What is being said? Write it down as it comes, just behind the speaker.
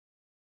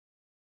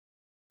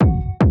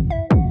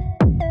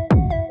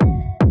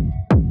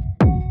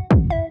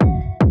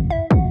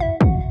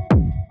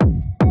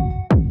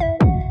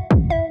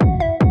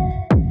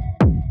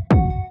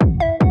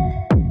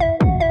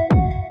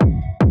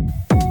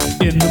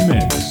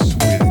mix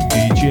with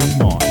DJ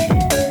Moshi.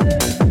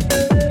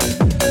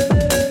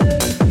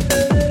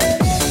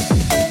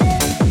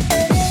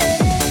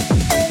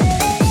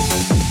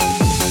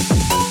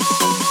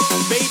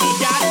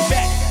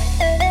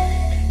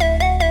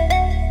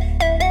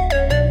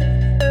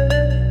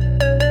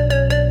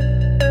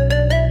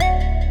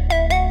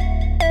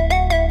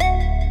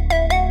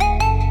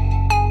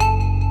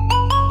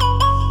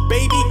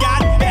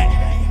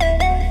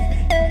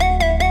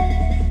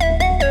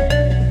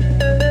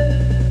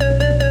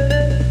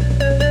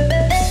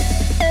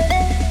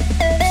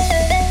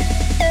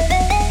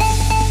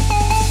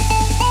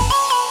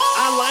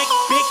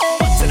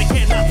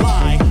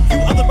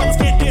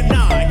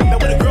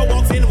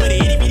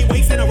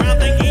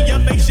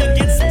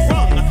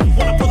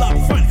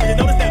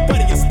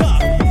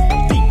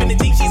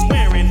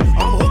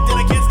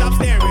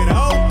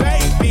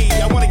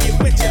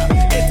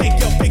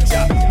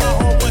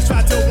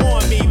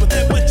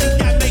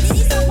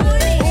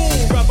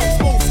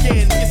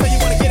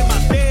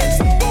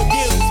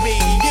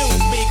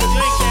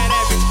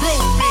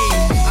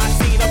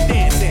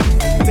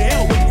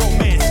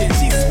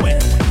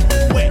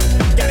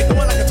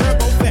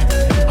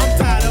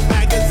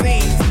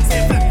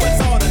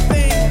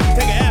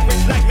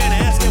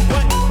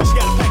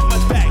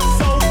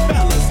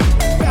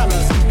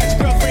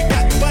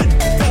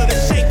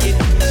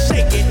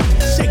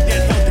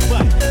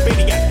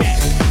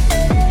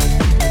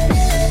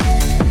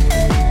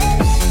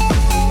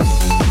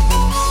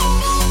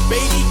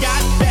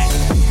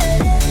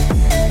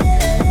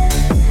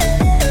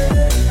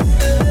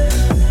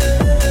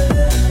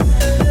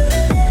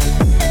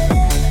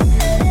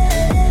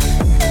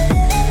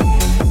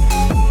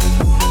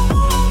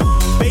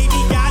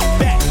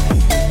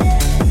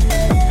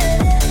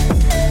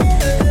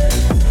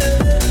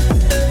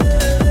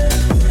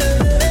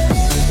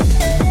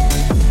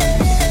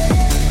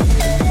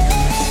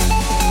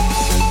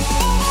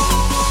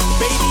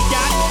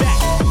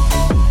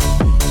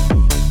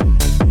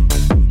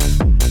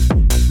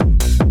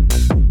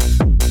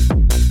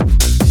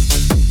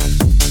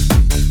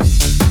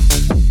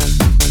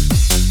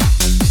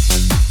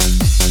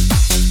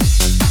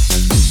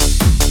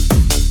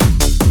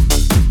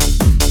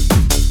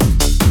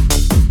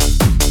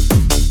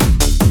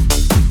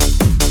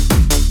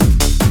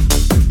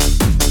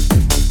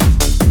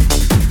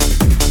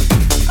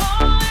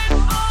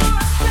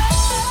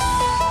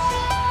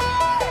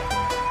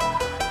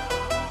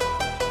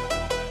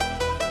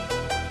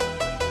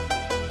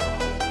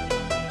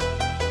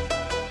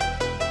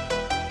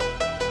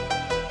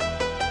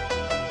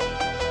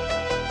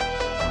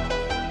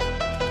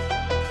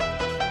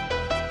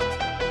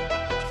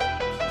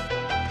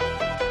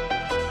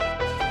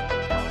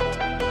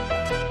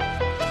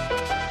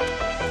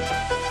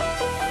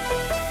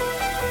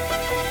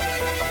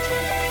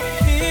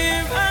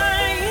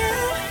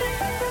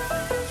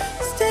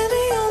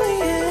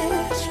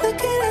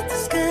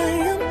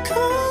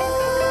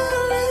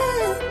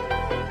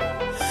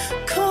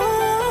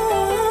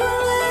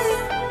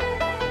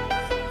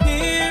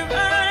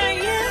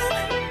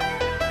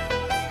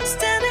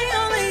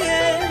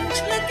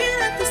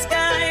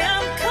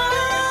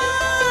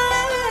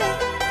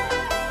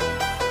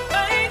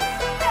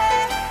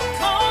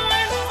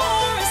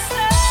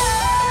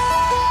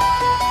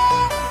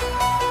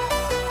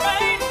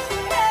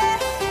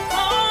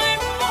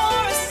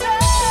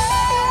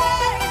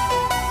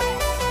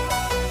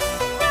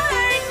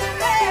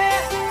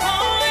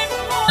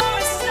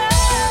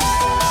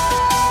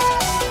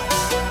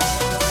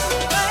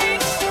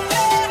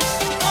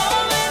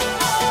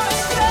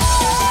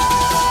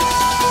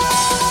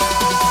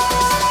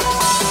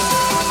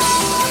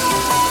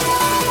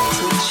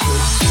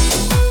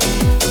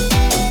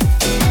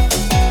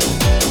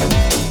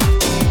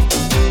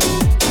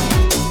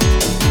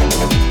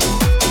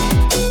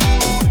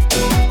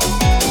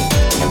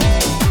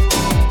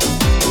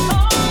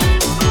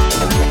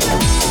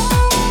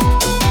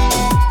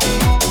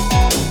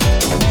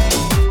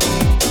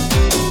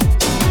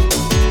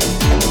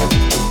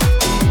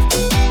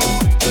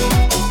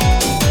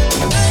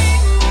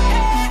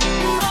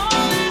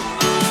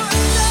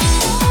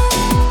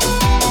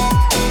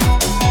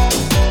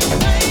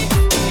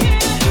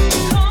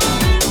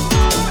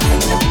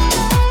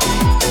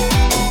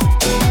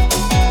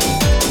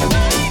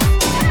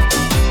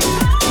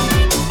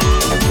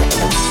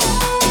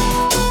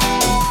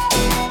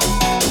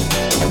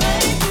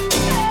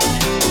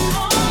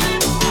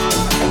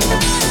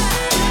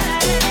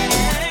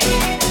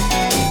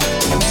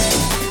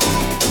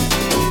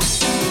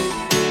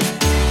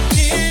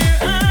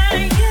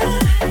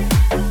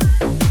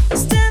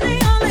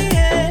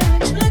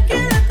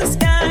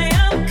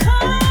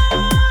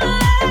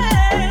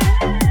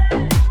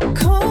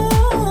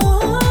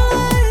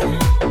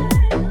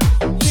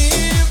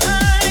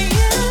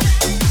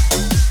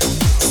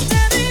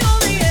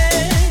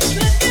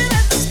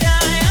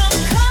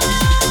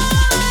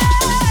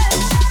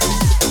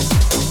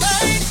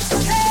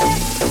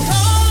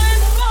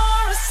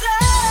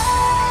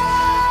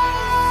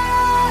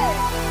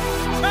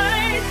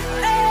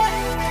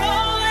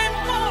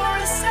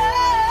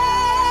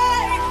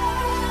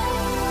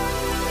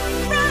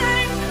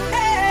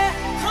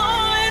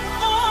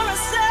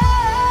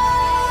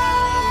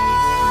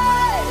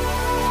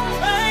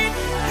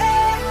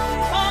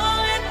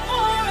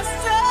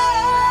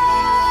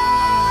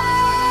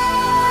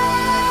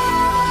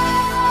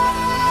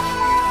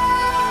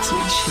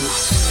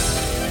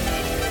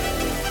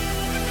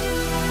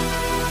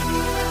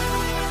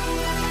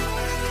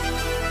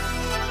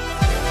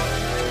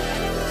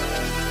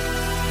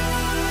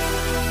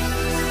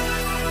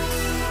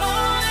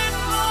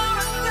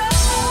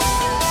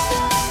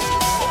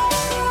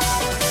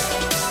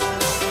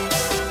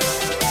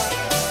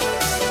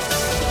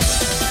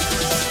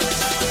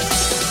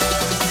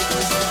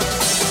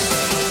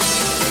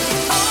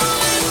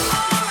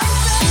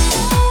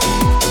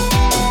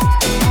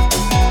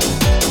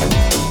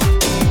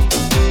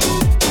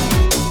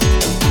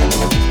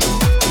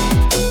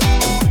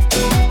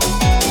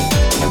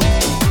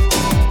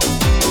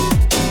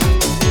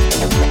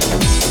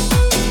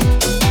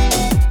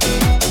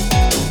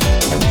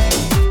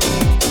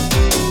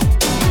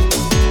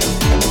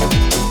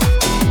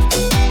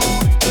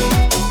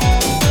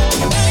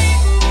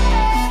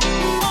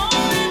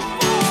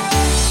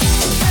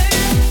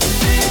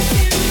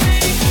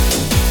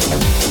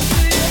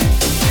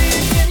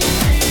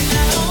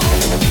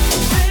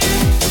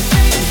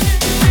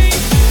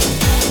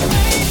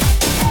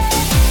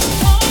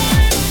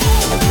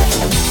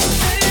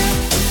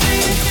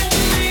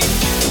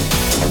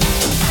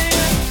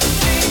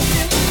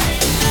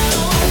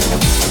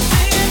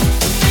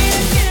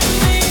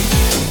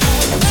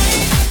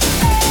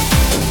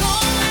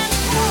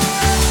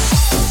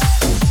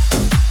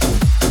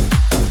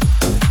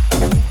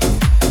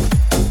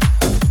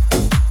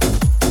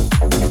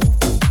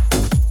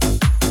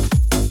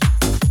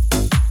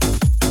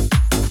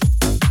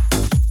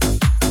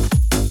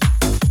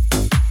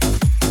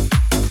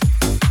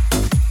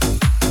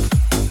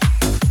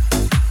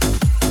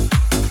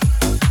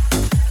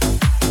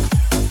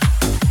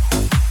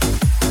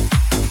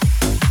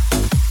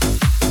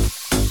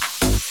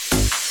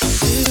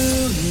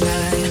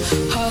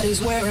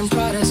 Shorty's wearing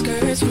Prada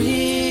skirts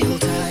real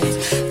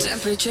tight.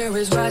 Temperature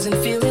is rising,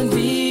 feeling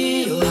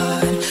real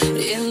hot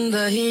in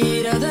the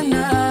heat of the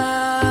night.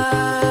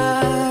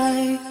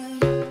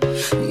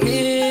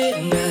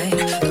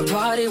 Midnight, the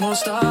party won't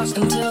stop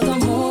until the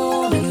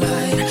morning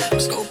light. I'm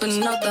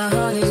scoping out the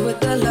honeys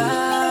with the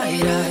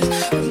light eyes.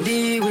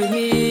 Be with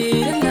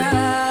me tonight.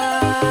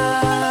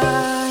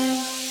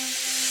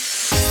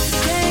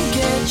 Can't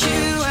get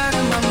you out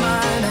of my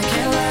mind, I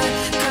can't lie.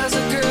 'Cause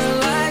a girl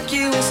like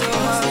you is so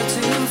hard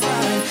to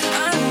find.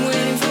 I'm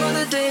waiting for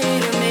the day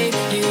to make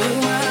you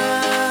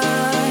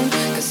mine.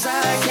 'Cause I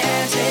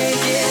can't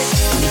take it.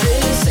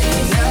 This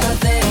ain't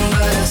nothing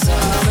but a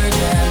summer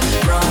jam.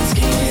 Bronze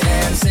skin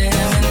and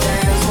cinnamon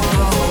tans.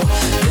 Whoa,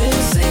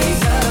 this ain't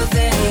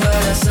nothing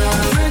but a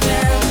summer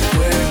jam.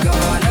 We're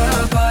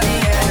gonna party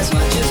as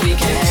much as we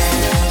can.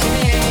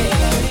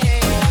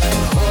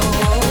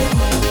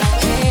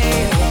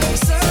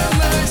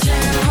 Summer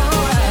jam,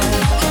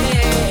 alright.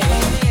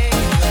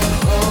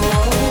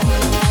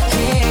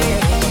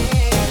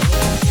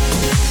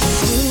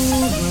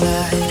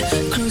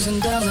 Moonlight, cruising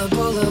down the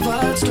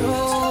boulevard,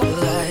 strobe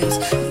lights.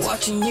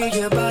 Watching you,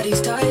 your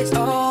body's tight,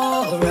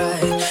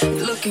 alright.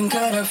 Looking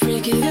kinda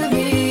freaky to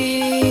me.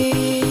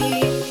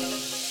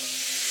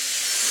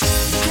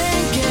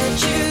 Can't get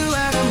you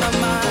out of my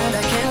mind,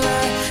 I can't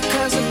lie.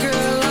 'Cause a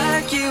girl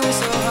like you is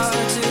so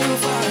hard to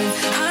find.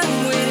 I'm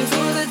waiting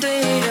for the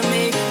day to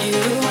make you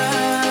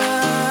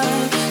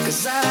mine.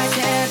 'Cause I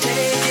can't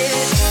take it.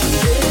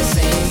 This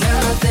ain't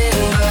nothing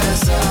but a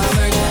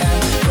summer jam.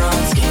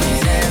 Bronze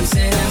skin and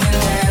cinnamon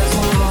tans.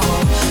 Whoa,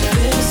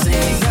 this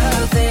ain't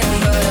nothing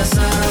but a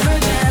summer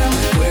jam.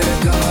 We're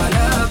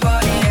gonna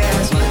party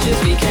as much as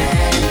we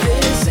can.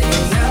 This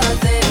ain't nothing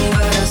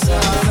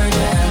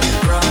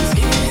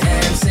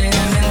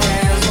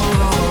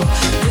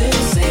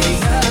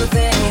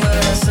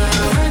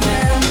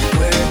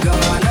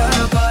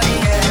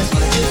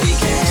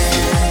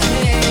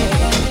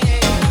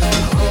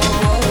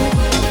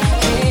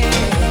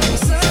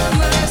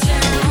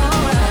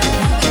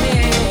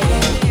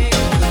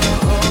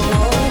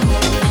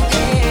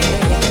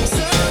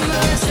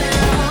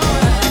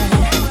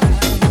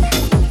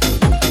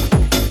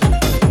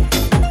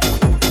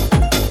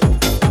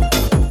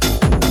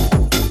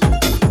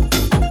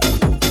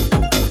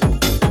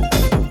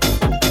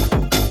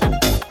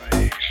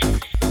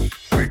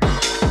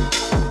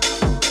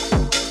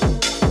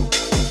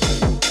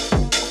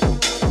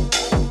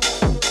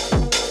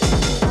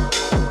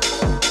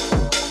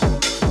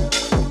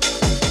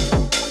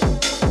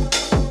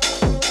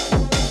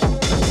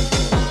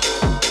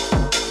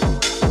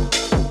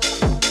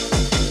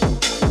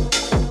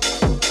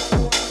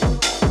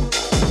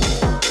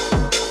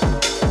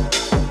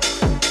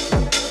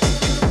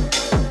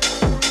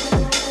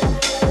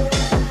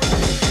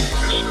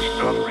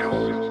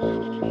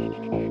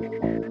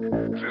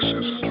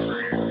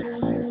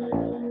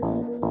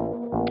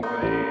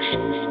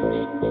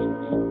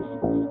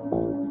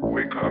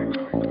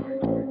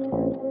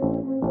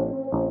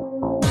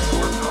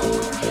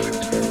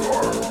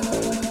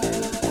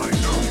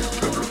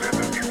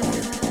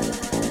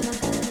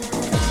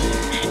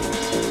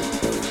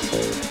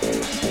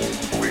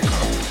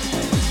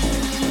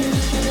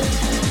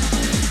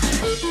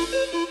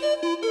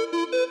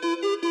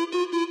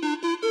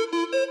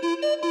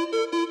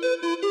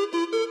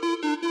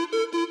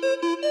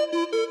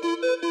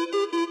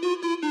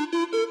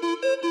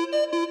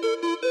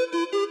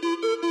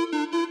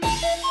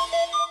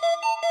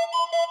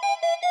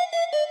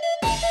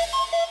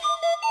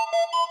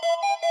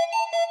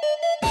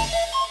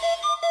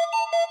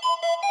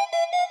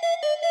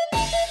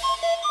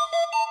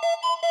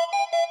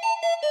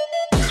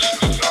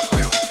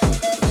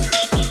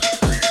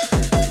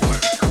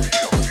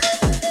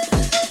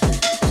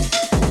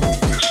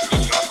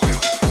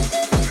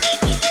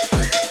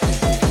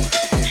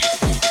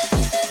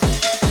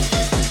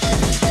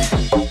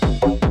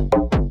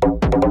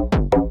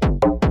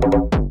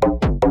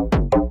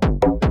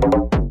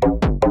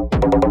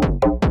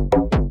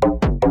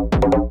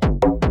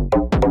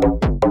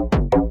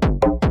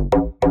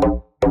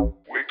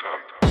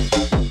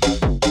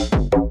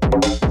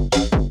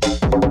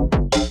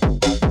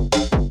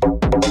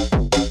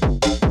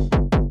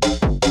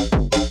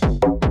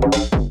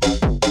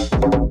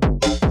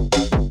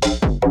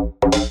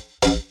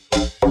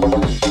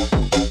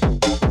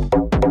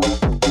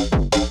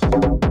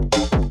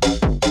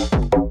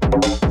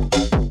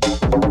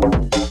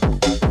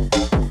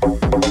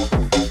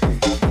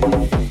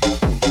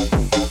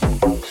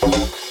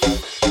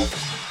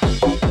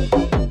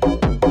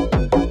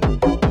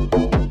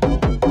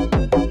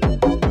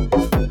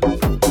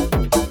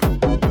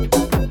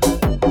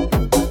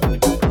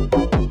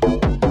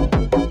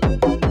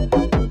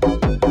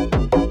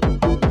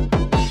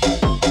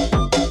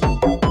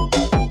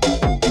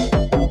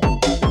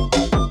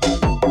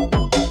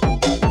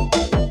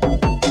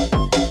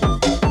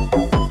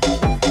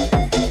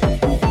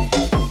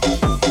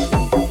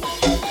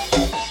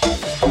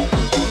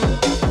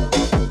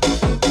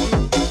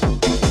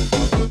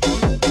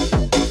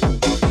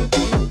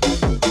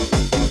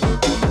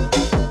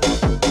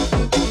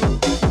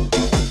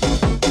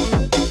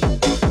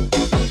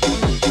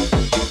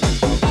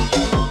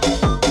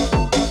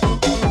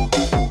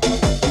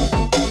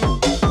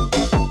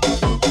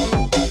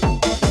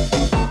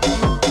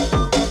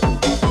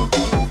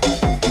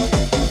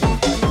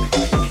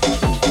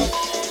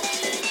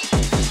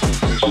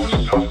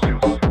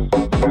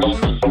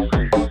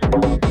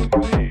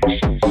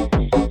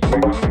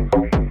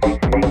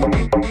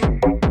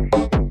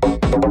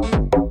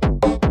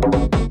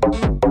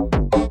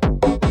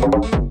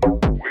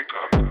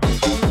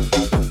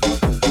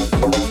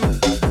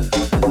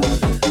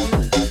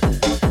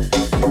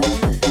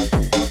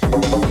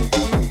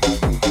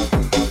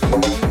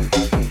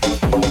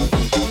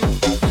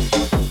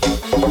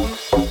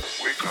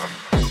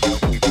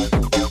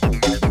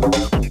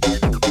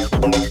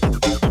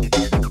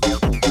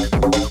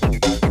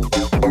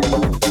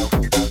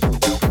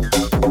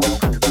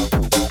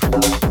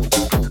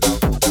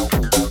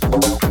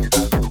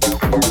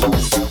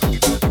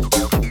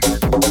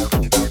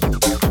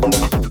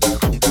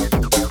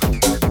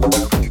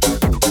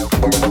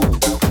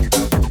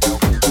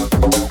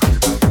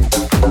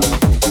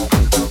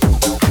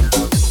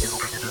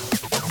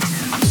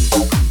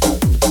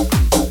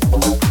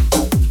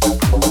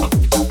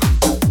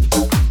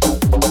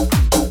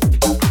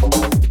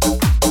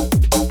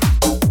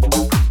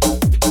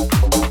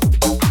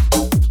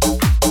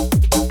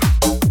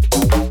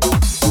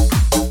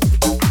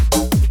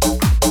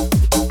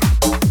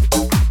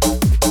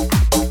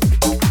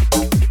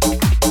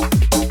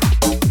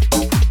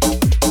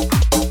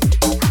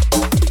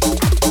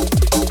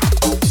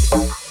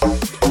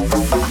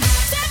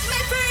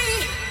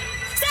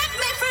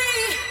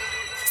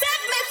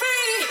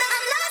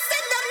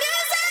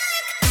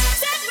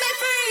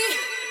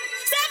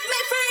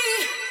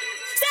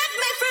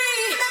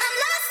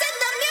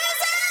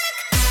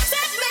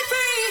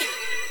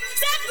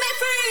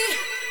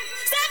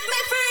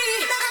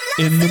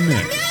In the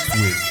mix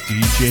with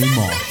DJ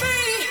Marshall.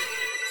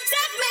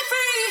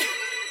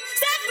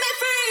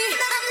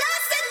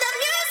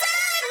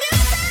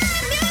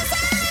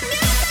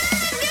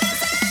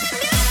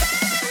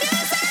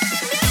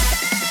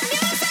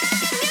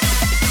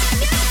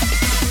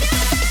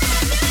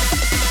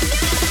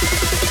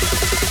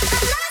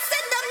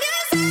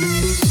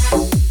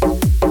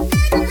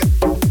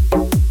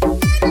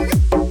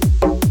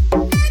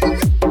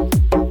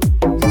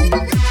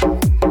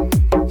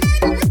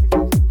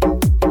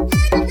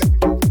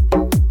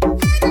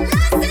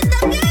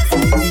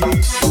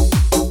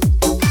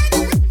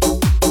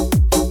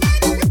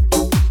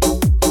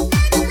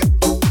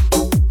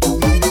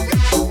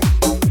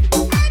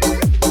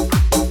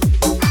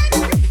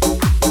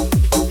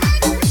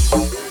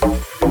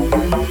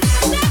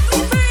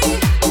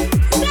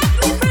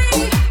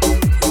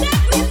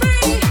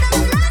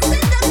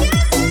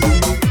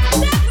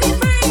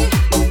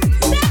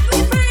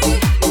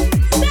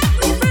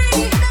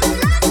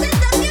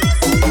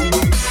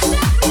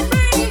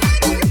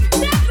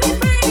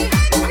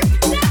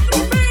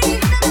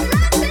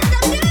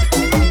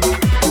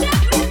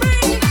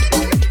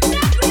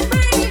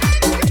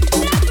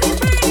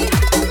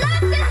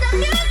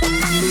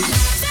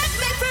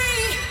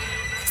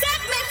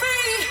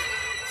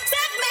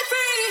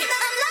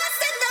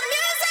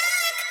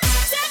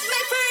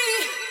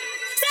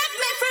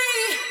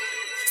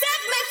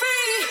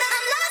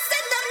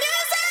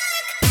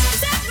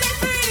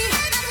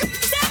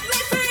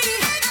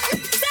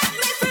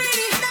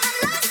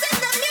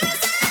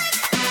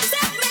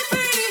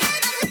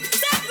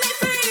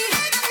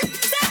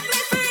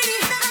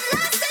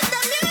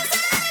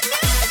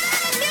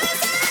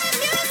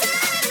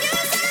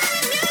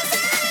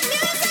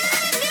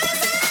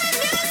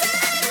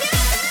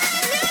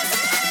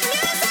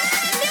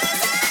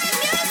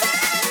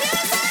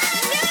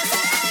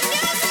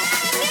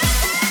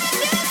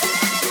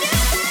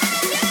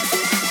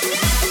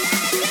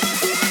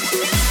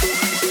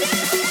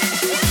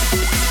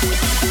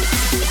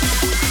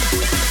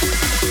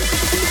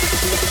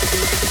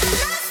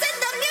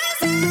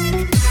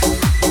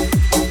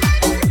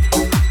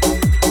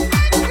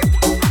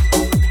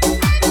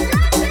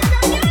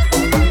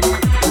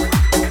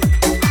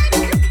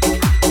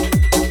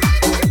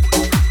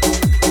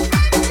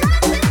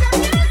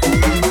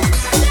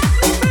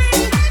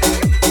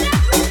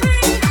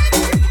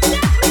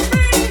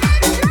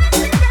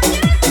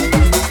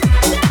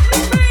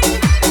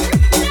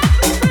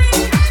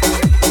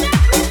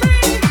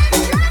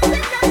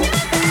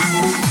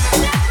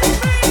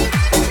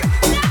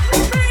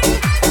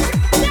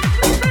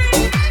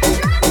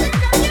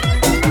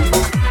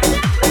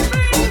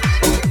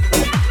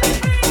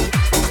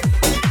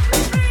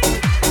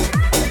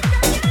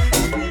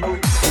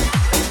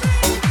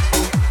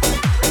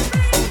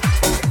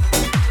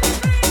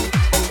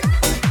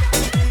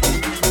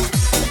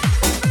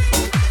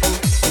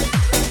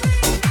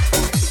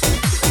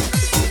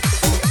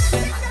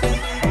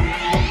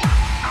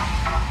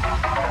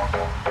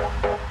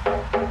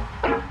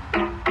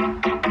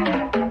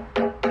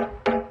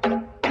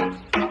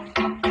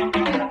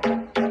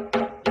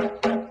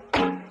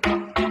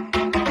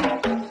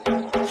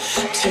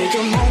 Take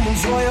a moment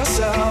for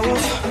yourself.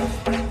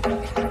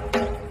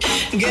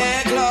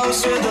 Get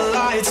close with the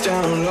lights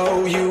down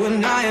low. You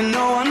and I and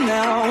no one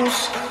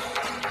else.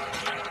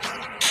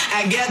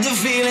 I get the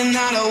feeling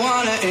that I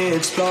wanna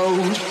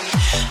explode.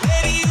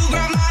 Baby, you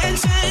grab my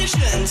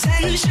attention.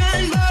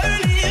 Tension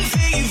burning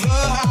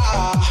fever.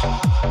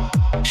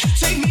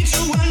 Take me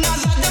to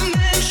another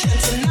dimension.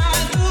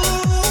 Tonight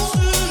rules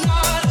do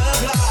not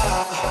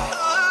apply.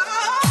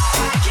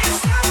 I can't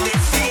stop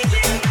this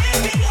feeling,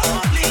 baby.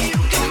 Only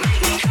you can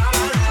make me come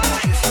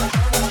alive.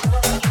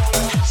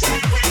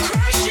 When we're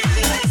crashing,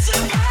 it's a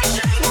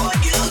passion. Boy,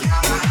 you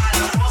got my heart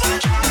on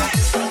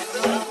overdrive.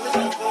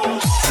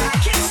 I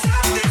can't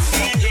stop this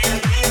feeling,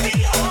 baby.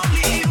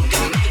 Only you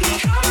can make me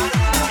come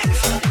alive.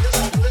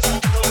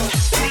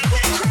 When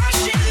we're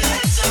crashing,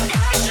 it's a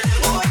passion.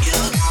 Boy, you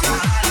got my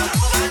heart on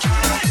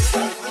overdrive.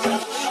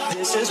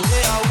 This is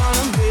where I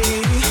wanna be.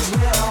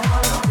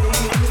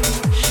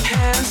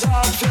 Hands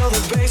up, feel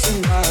the bass in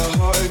my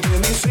heart. Give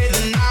me faith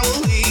and I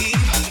will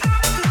leave.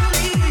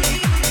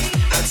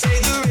 I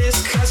take the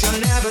risk 'cause you're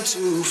never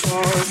too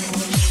far.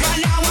 Right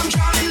now I'm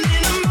drowning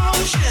in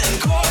emotion.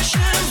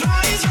 Caution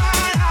flies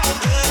right out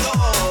the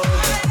door.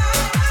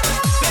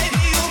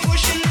 Baby, you're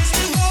pushing this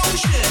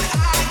devotion.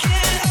 I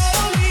can't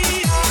only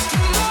ask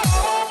for more.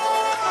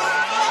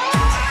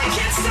 I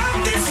can't stop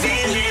this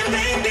feeling,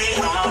 baby.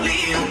 Only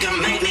you can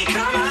make me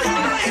come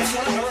alive.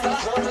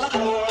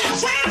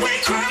 When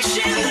we're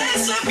crashing,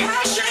 there's a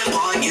passion.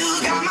 Boy, you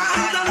got my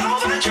heart on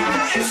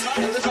overdrive.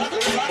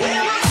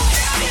 When my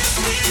heart is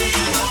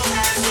spinning, no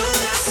hands to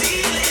the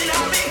ceiling. I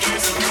begin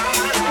to come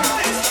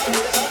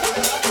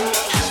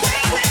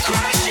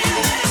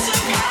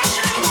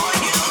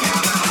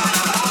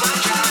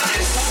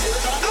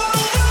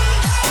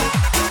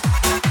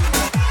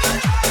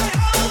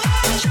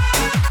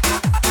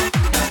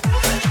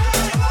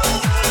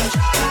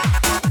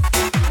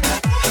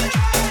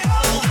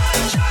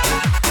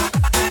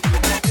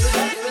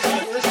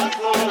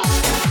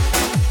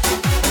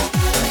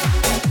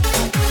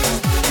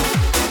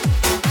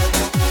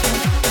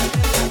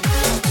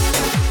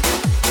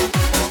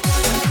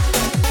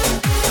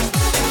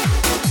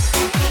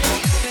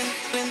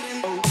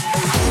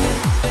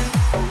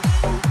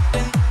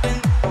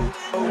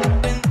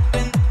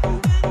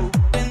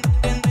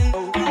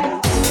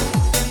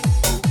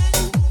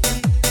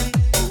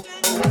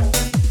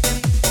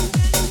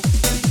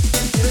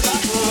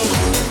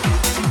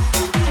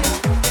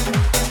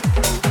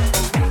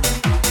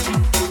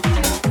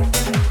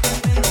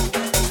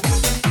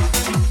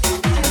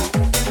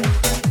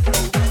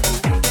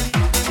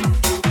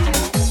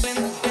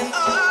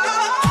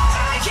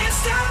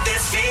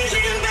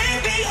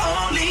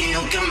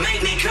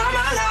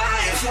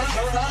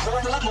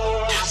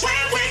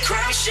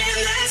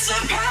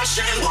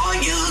crashing, boy,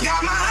 you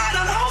got my heart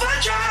on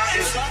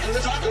overdrive.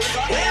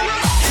 When my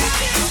head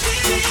is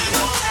beating,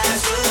 no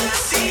hands to the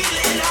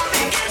ceiling, I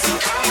begin to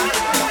come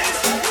alive.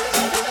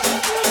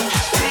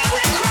 When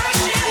we're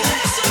crashing,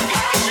 there's a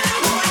passion,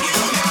 boy, you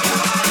got my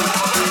heart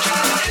on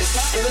overdrive.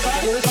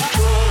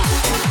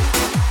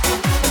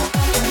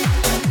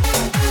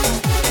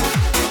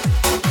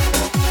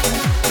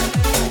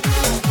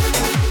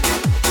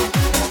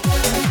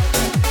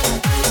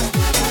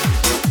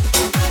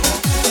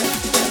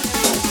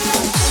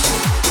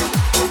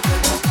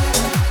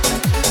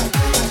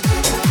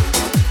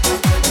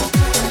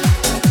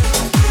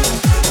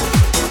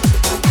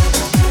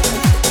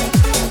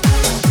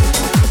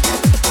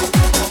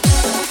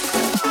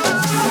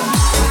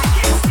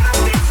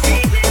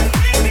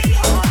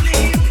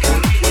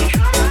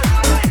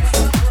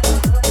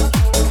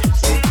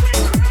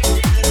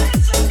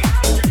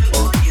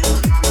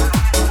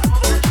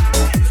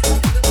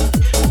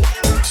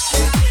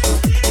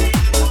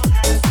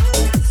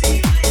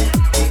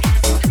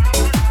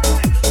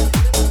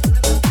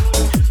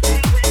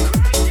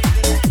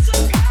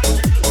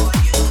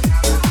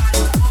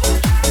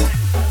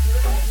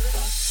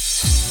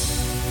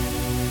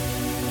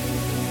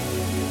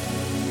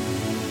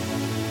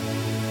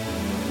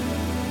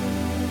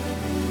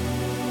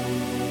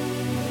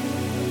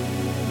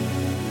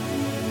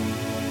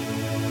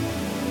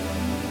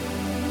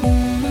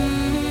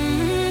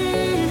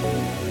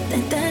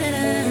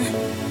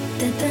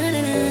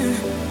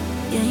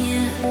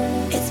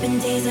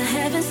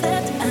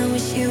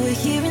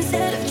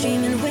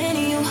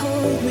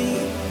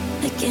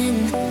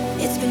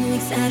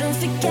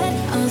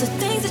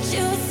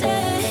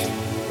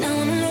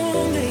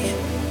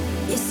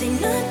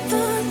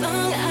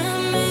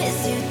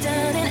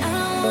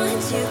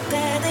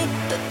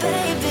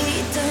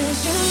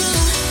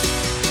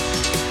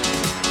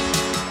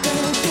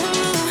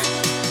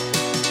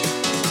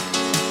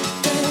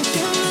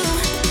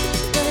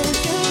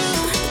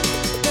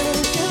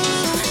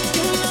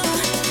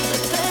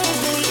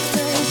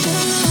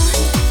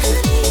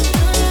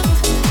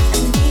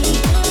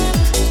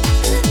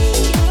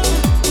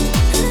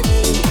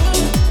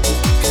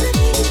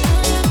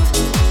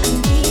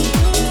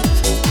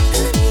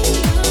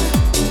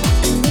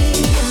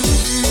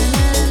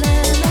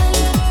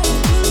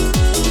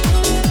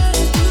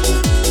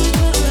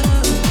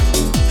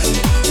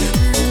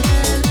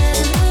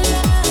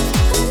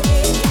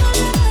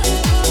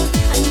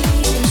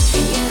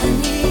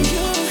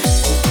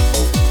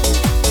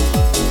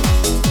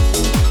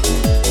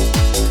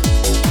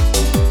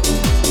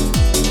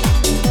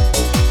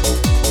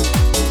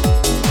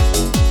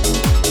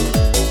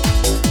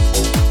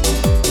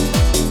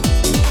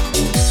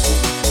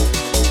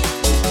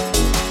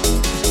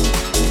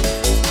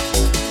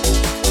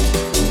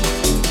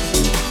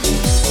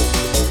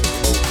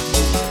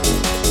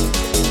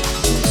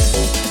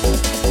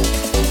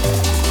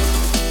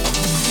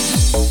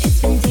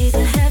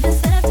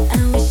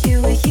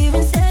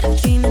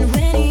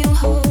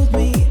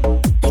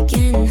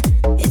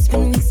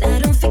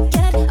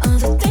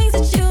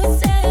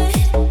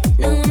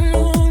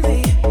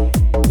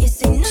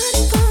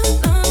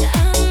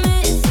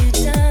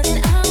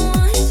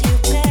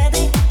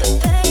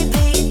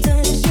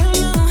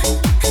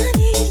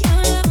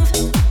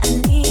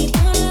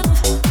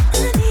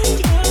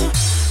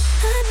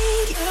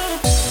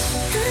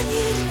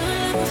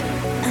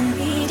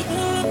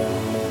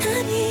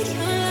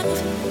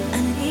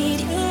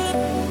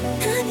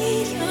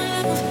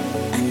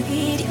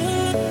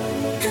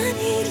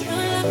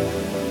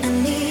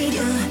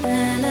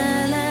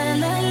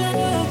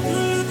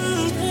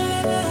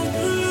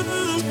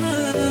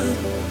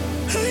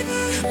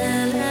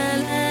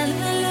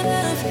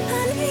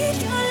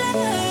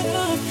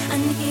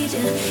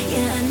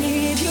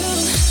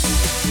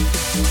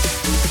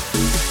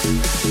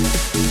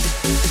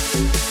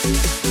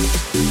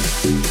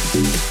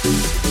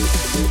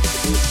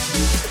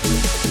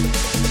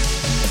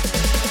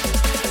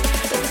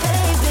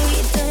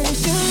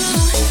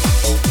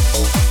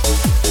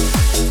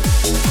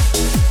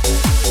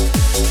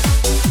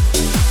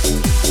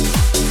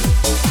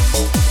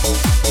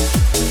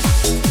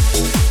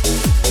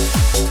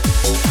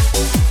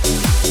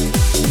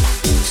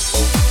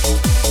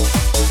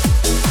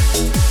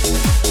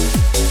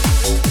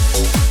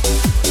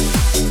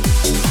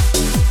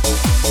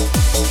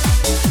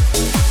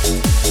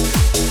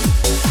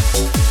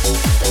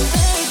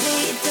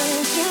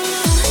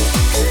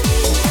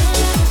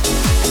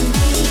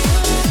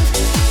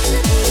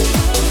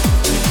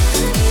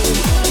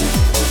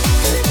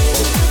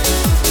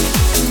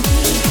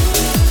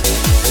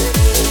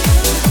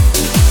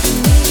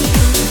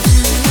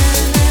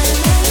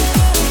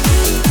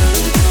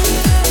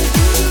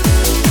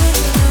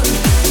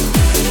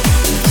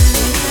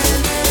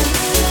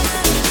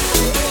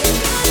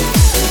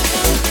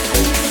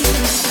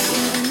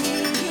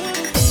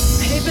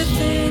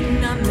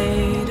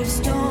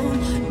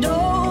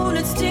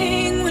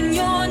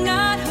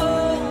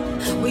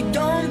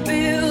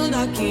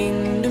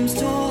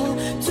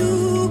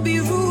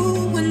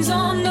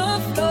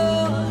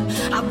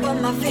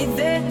 me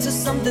there to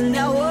something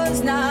that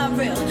was not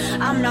real.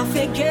 I'm not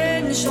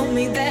faking, show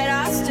me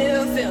that I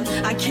still feel.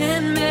 I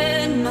can't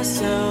mend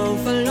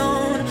myself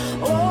alone.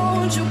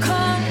 Won't you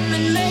come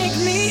and make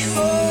me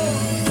whole?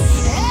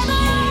 And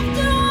I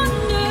often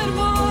wondered,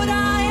 would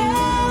I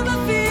ever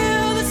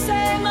feel the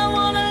same? I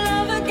wanna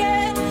love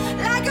again,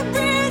 like a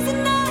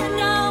prisoner.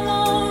 Now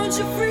won't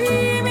you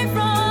free me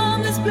from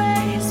this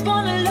place?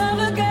 Wanna love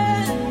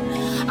again.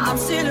 I'm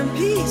still in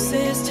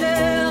pieces.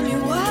 Tell me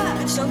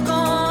what you're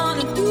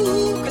gonna do,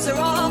 'cause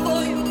they're all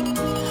for you,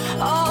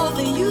 all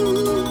for you,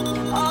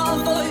 all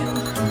for you,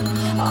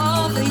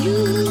 all for you,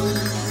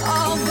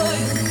 all for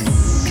you.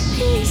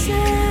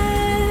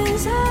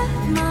 Pieces of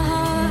my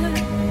heart,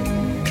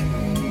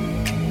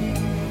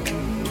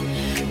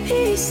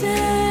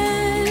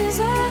 pieces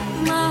of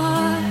my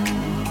heart,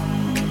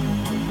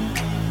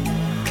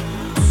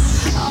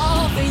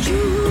 all for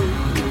you,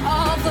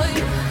 all for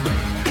you.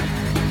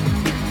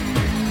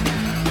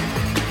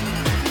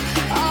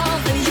 All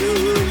for you,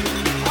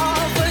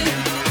 all for you.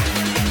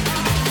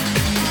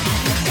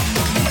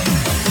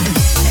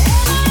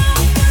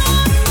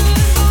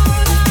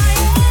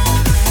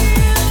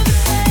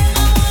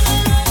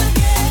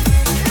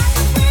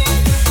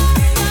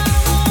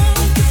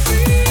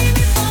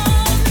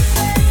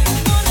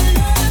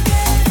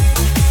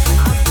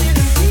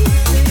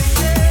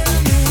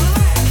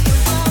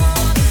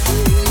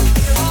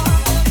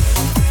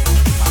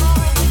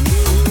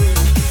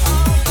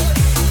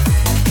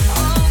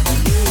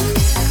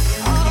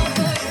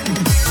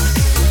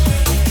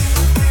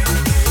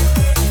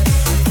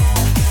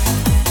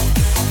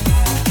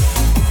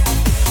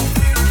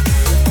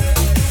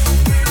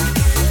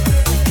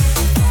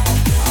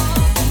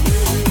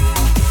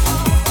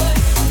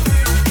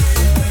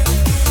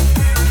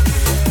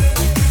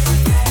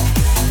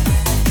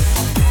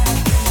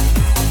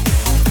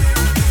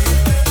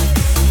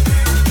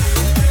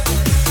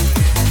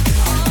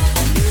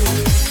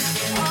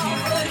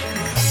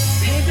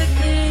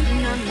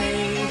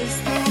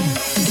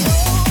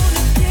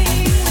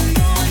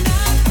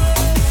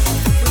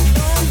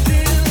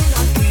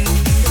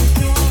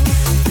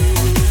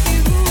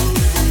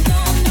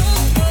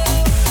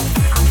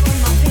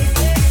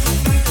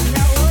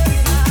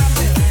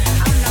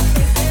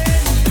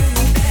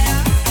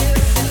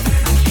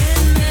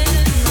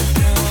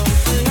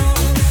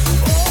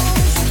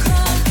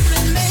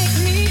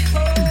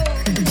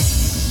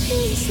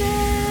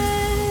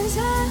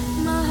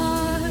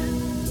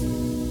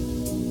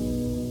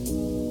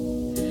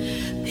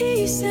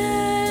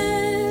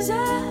 Pieces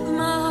of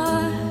my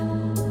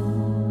heart,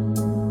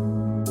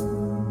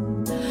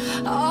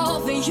 all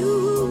for you,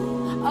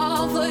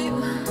 all for you,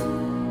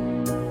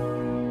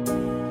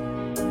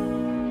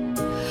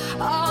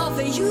 all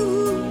for you,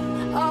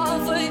 all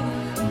for you.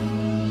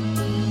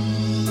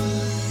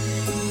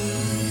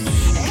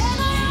 And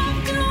I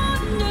often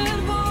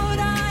wondered, would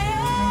I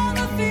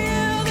ever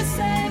feel the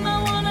same? I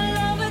wanna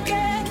love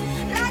again,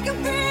 like a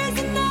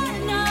prisoner.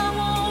 Now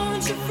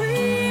won't you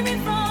free me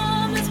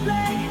from this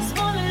place?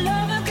 Wanna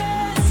love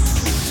again.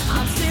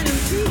 I'm still in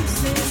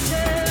pieces.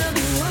 Tell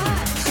me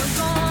what you're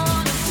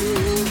gonna do,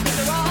 'cause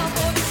they're all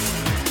for you,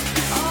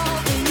 all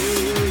for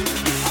you,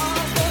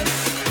 all for you,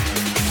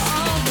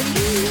 all for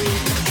you,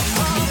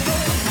 all for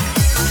you.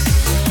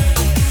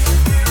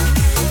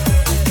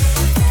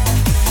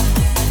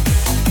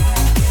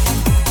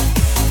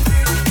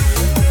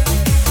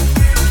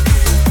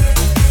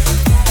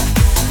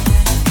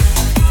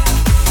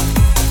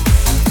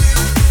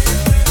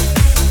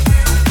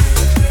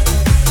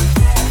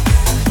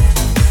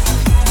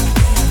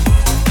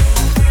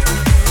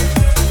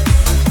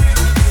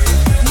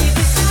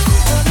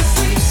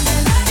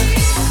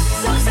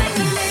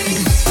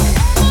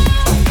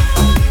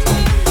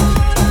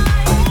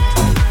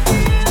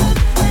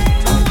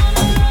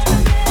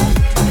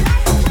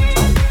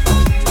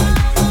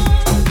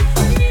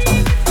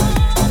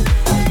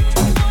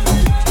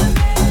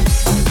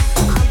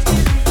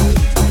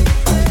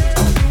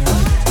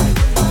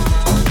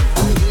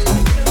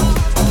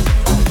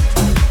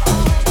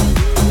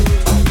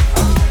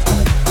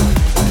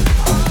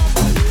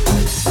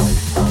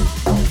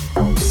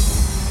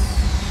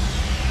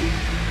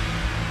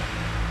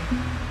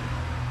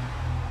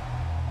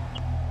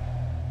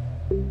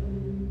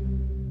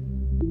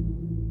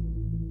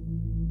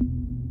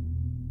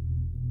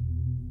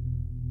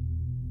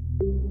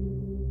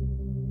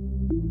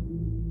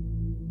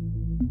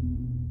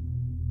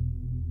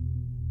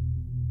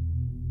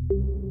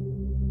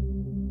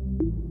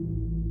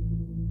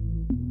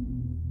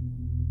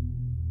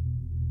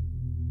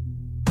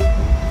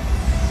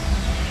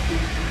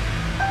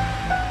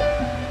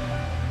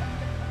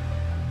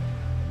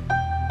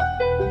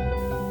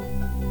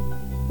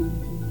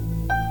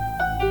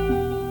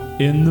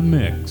 In the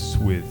mix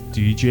with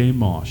DJ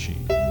Moshi.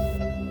 Will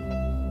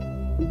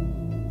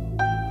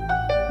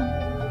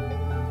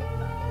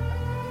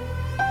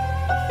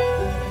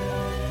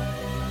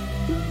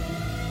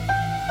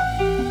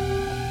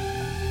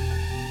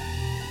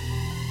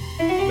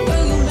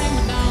you lay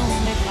me down,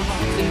 make my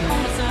heart beat on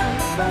the sound,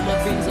 roll my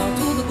dreams all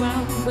to the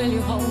ground? Will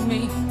you hold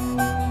me?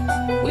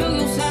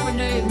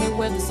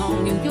 with the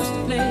song you used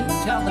to play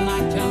till the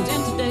night turns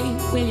into day.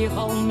 Will you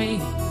hold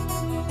me?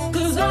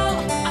 'Cause all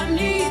I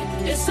need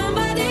is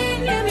somebody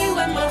near me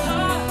when my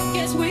heart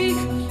gets weak.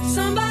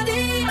 Somebody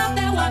out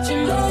there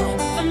watching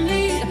over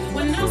me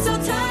when I'm so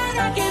tired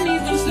I can't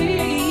even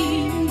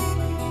sleep.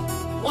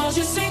 Won't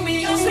you sing me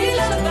your sweet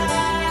lullaby?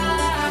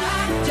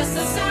 Just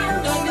the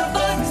sound of your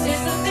voice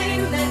is the thing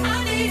that I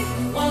need.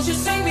 Won't you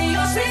sing me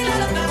your sweet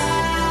lullaby?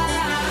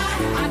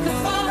 I could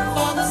fall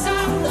for the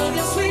sound of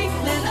your sweet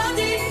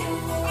melody.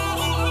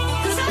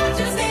 'Cause I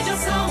just need your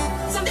song,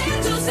 something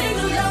to sing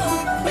along.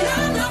 When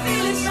I'm not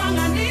feeling strong,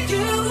 I need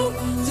you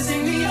to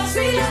sing me your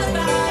sweet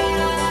lullaby.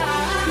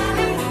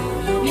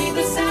 Need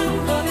the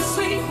sound of your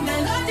sweet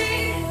melody,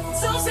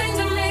 so sing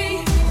to me.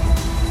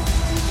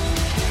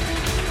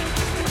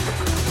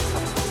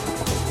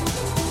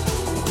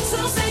 So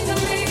sing to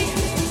me.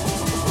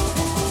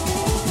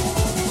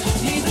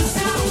 Need the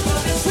sound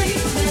of your sweet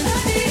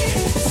melody,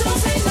 so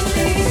sing to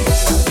me.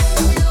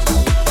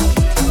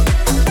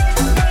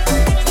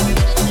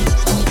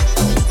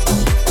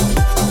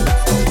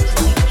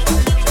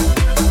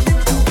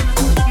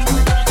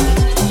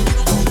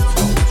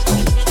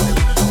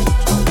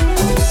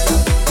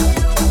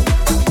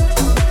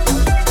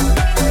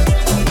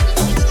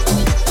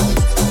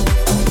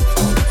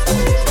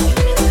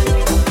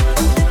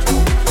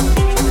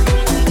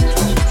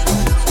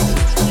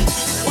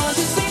 Won't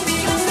you sing me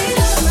your sweet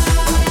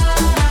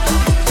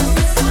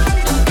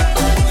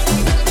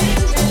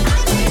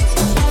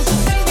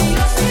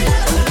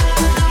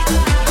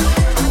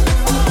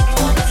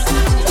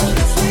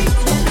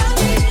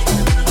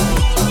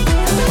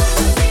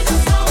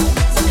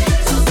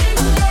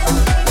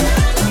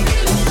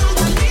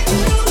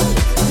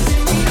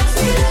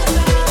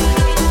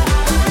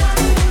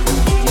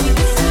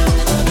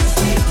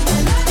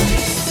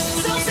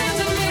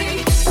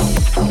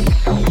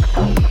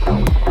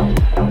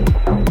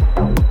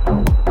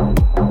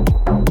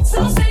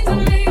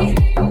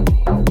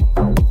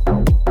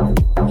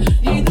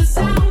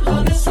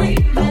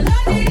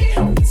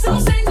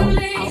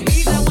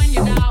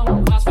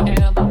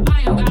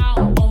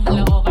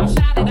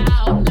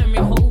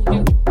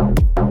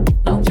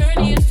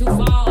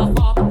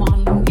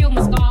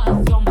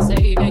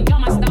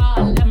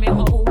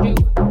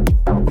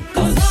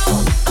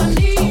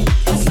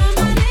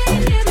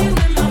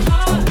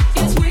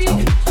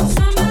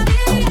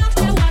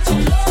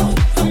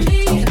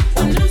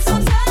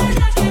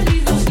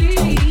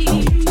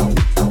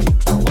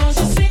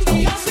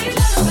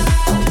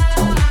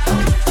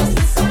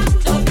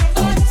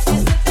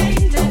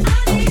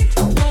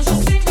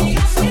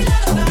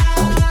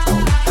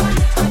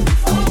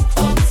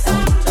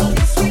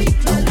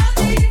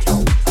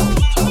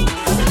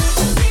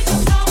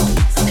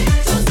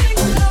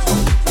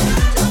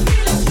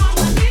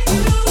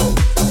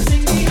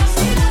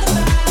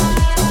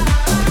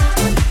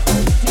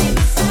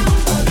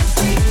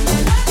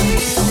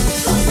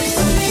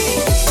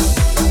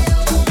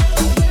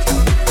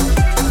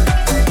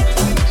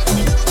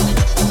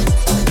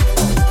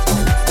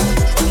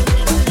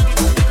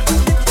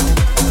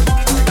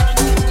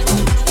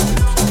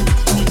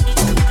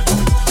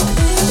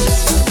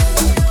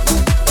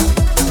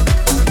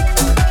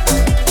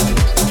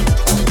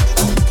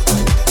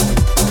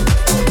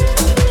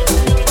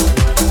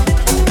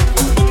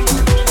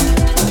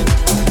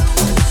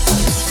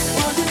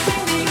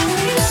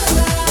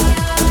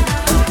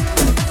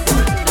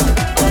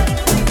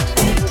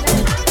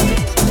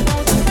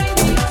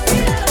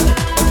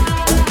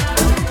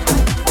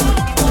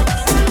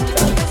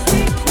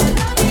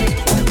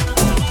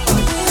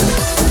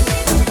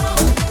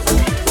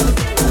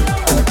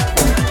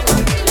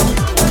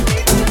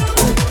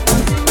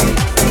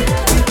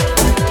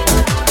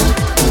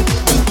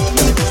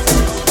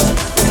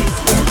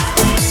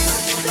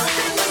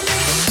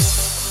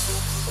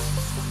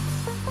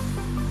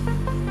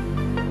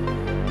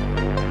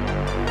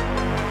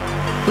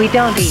We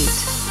don't eat.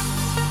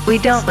 We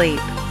don't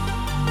sleep.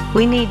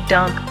 We need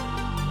dunk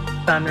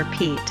on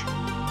repeat.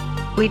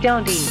 We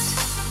don't eat.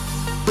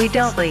 We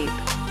don't sleep.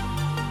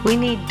 We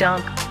need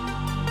dunk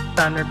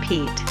on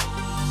repeat.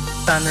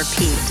 On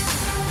repeat.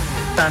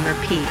 On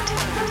repeat.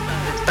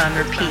 On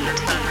repeat.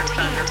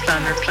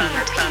 On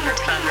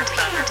repeat.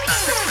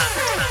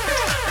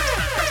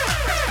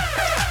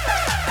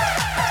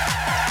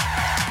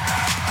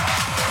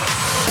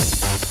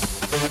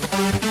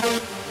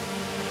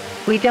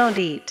 We don't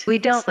eat. We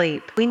don't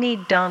sleep. We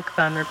need dunk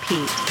on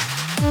repeat.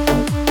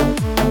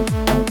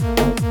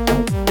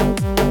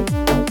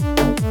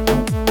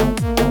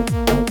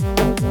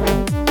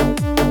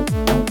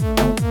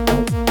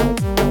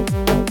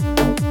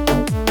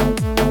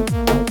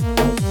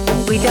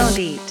 We don't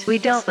eat. We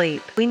don't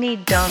sleep. We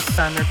need dunk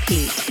on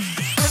repeat.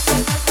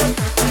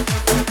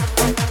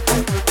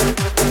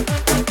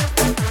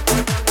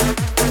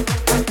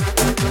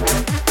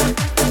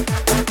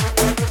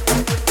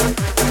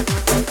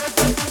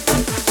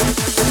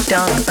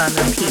 Dunks on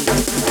repeat.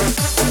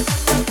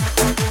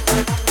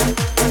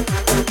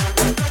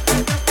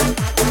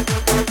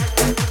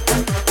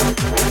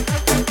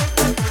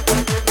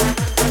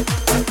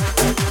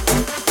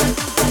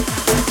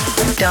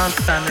 Dunk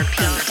on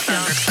repeat.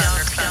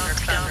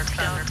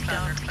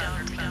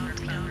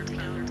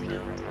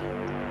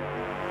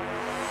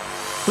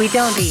 We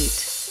don't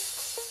eat.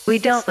 We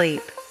don't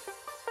sleep.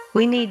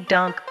 We need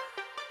dunk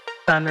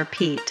on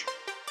repeat.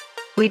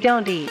 We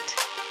don't eat.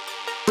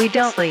 We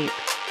don't sleep.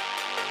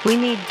 We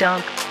need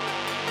dunk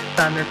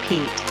on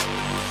repeat.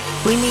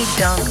 We need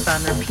dunk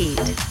on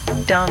repeat.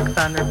 Dunk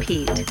on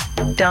repeat.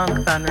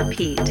 Dunk on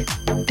repeat.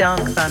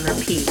 Dunk on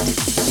repeat.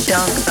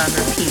 Dunk on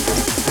repeat.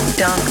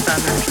 Dunk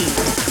on repeat.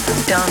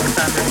 Dunk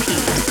on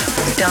repeat.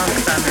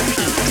 Dunk on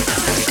repeat.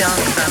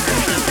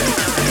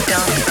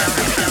 Dunk on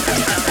repeat.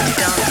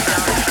 Dunk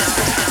on repeat.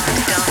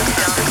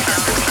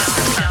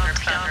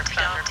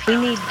 We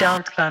need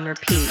dunk on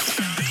repeat.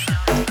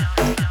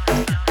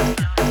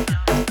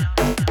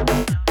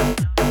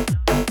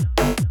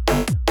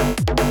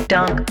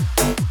 Dunk.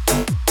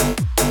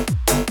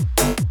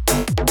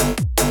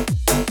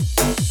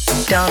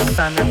 Dunk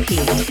on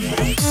repeat.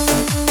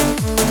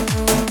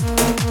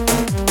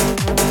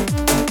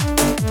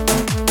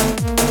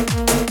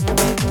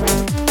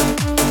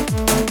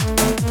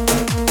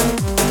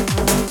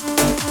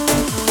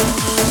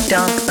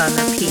 Dunk on repeat. Dunk on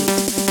repeat.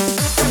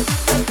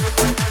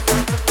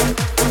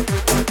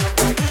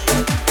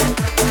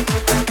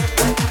 Dunk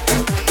on repeat.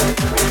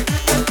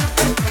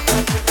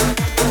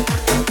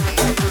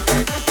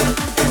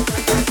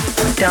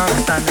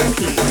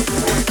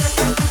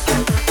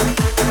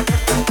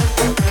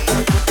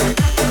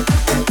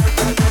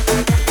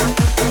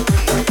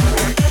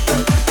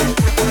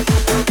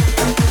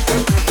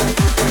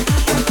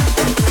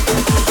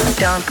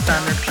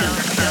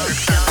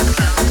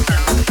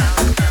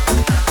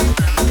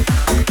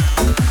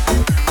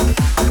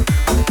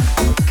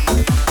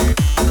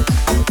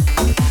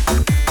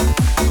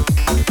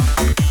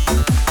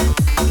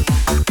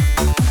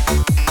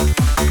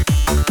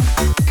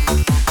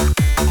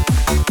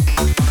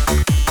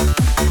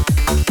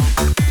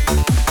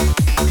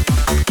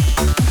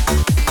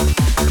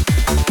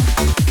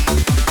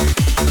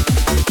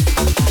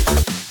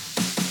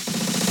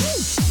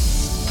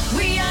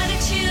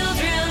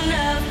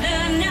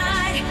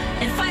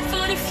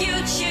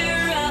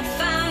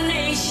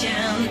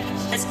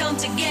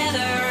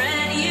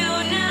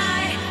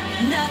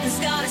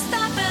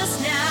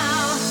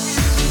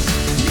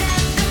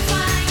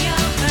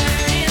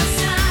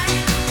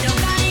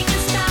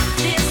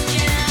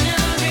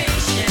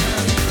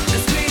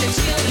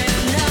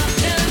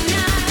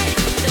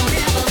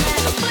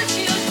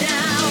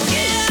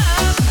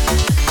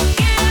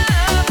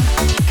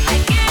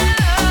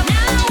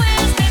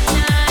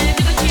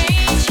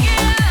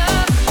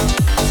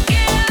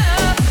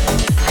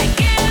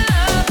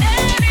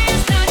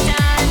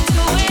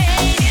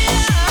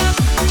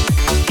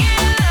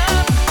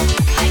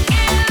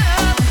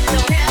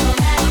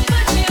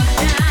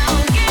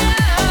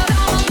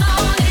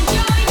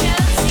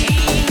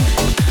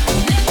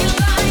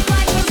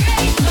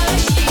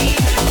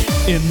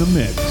 In the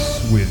mix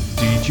with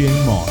DJ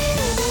Mosh.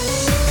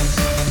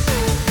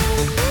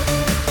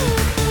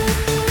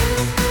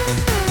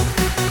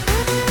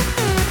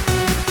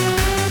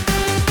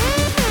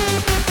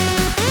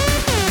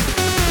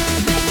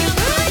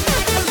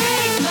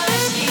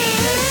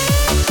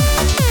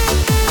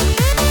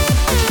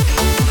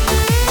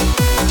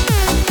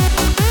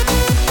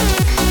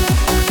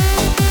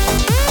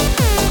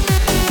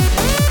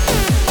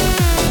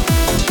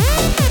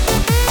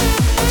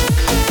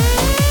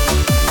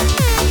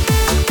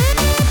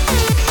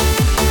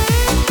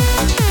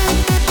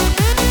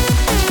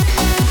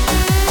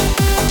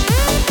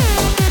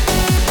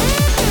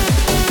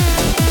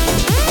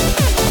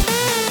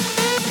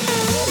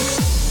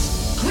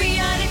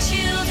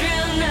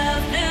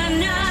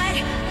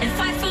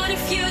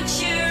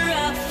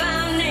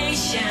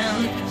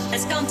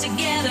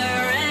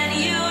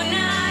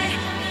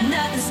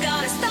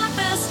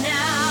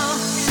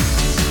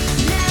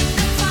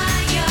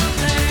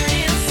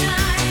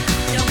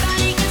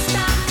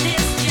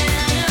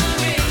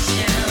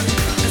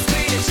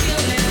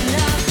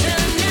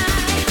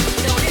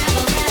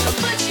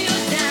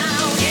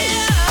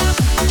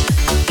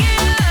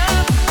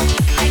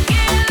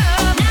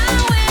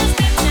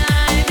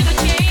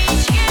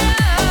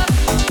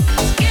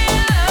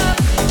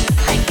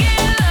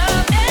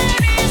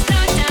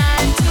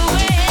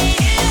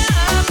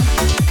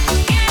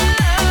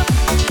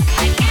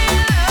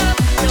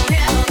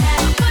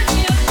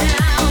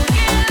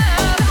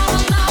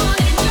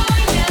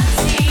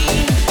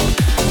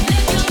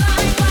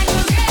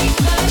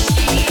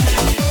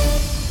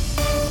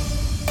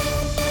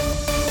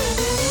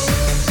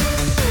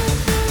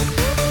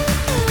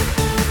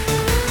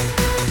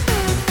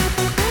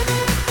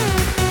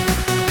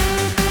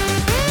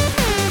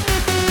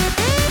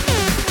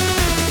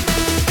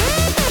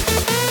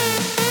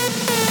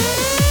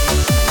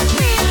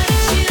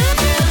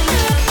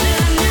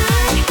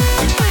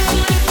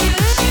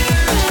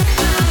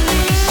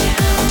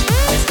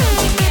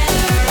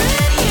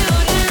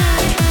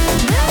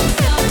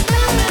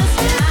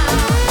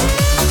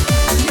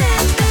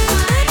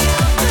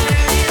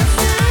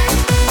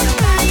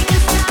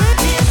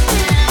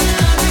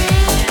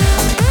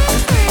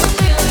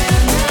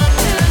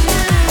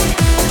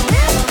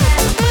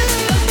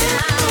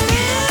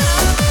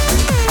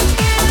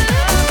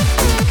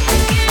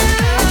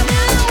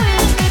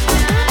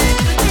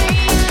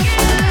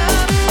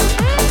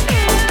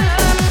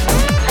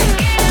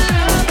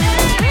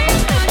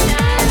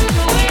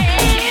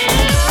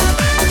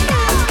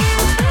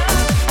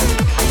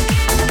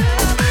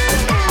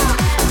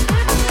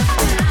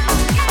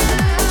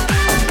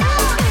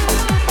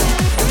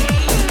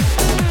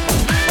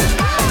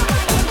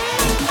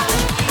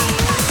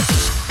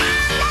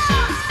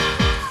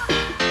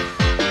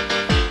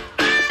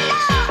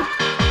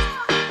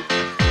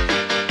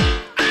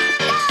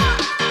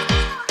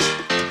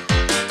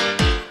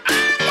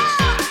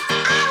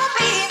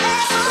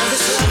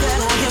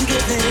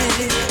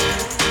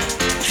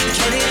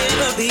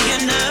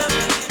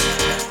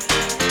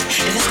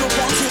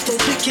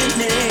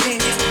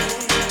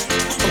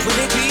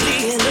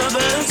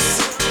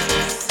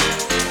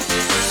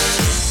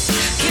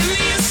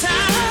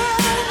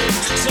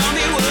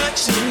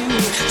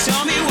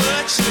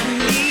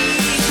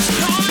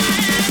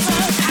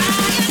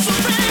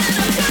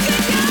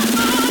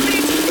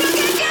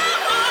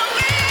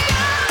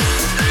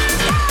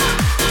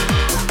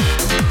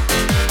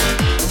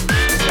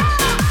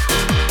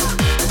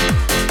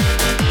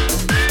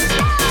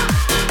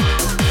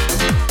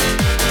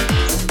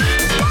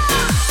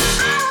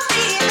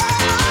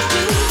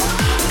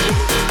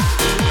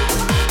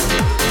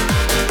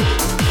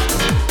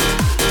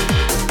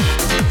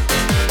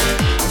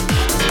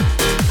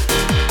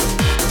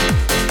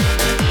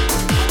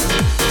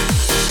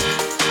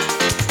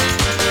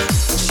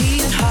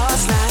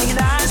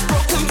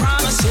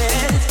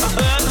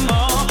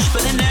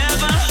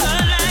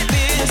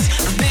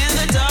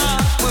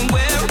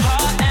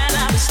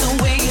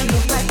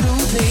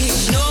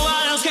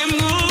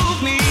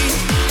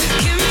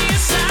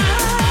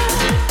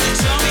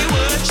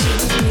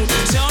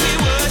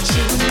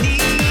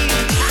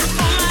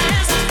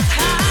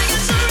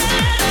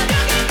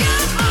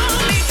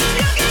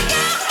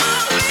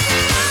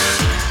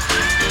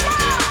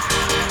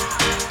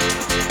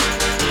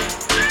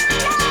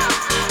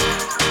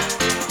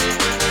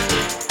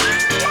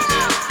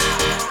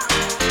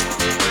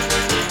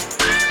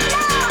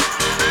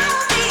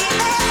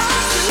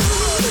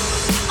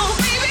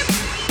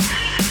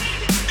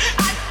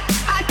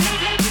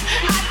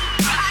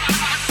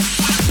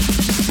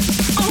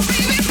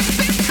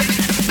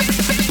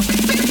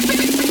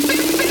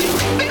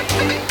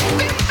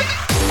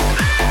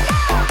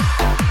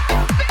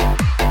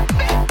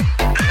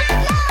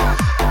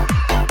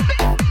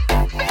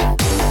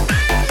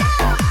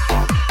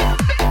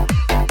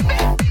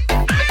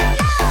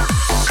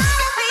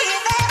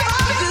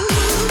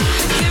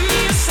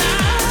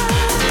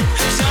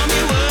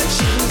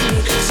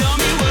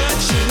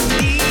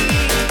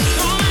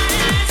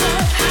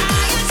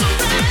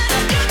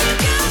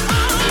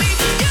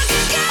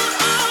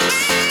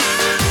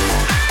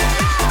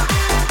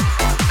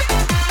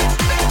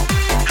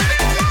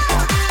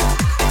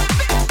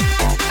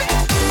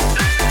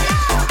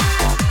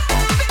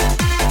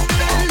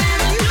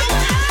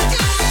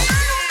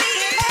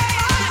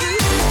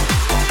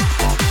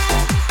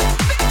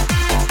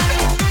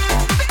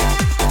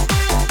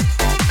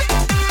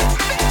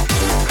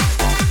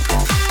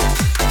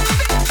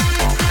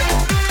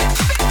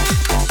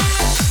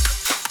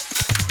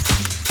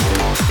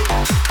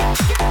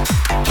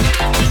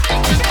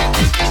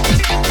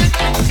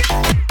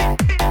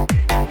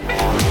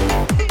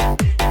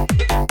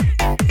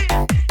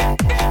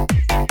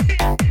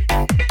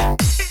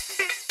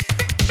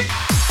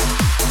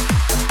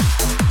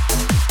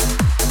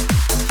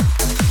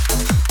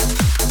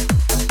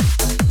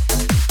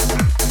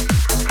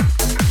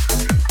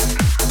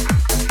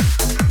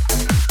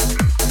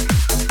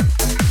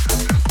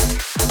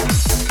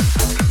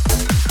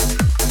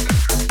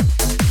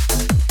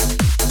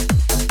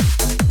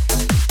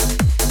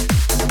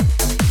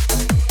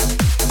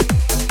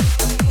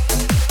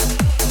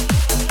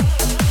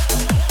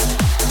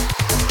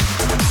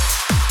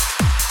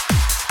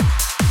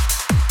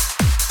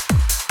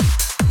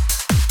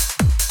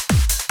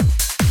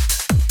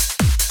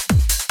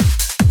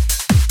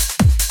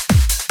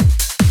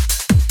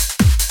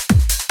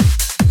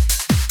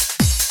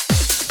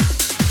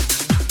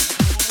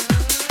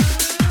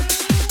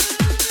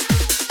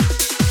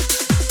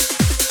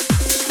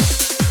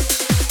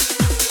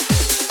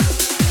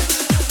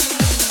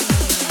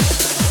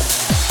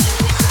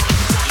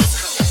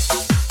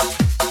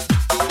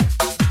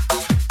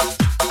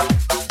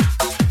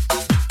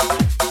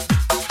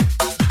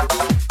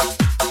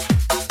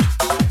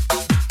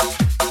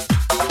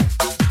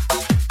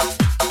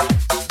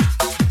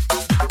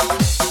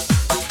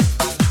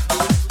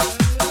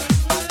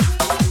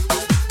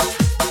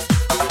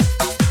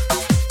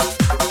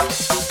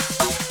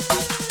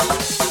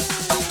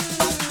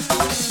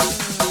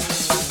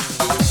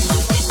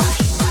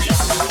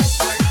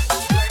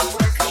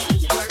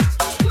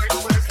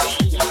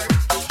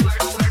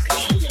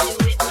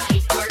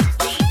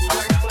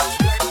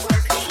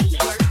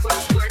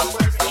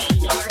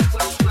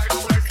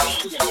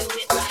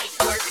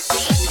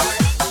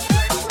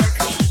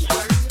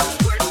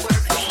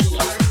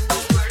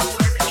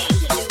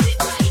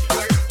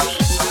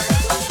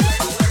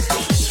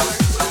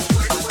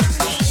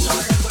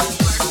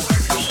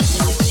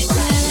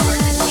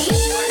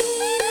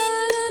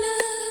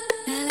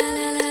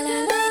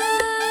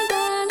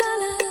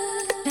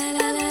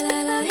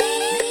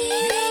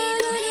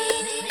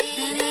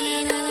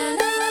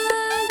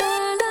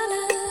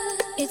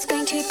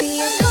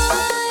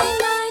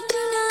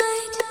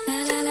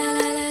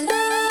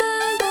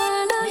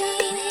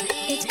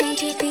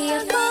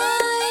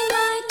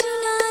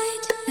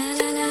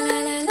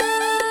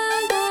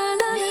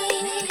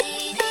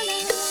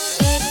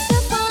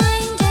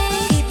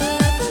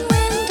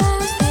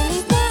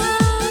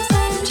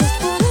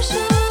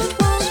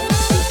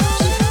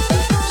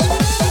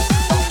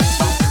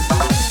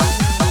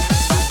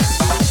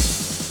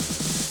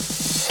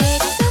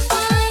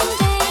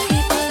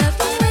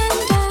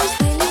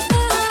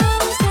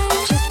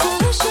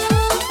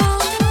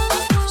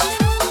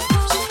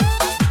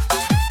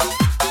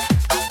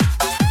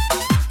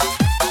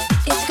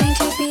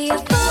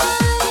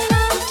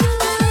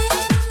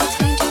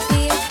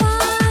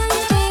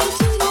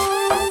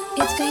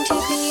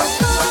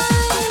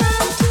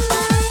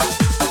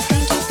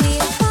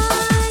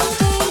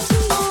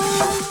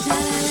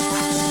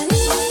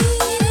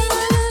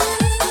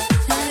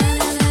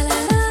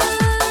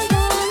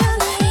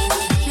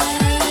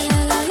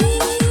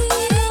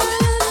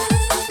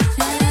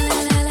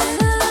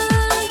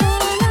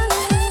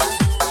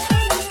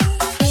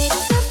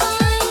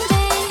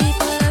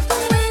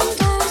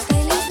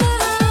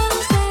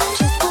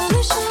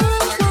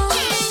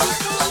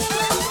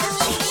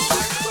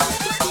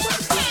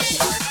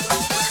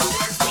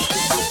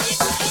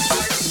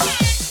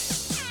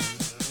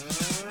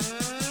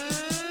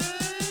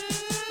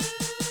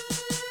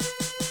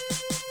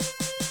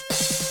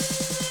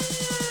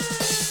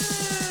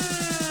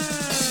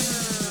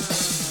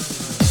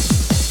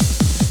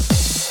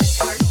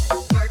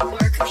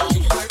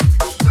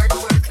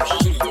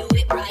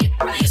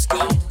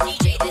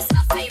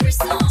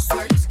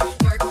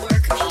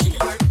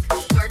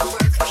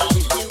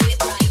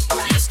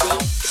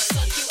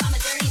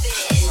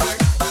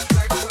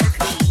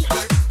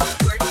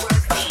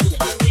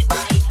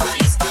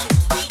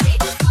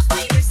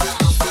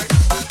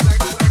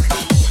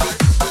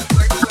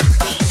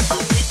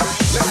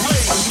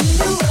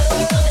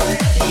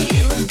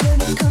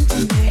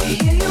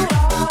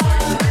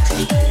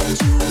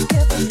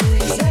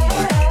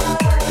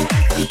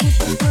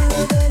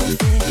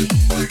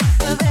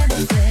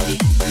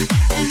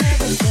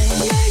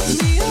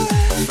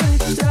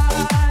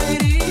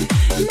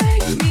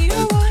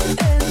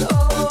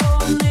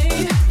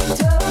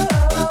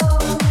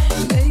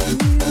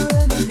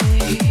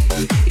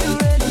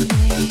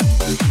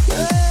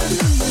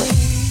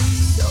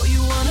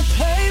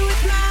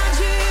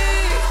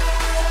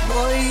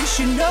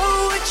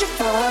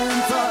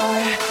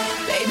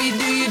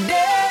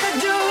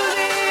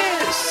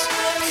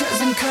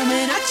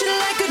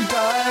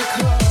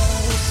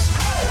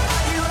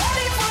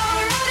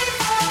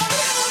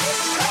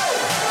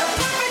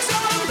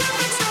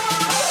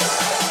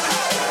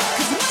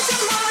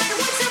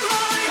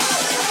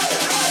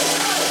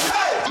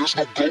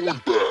 there's no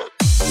going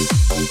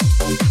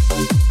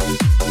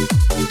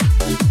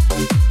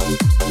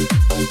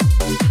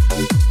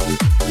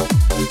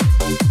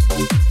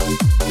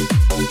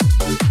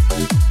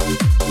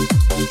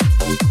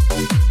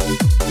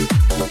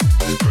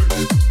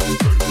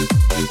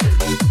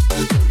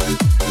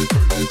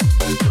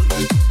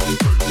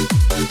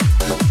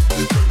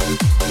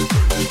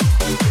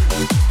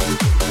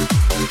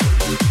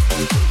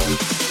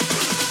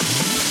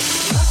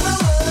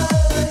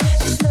back.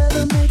 Just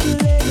never make you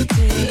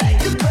levitate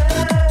like a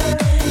bird.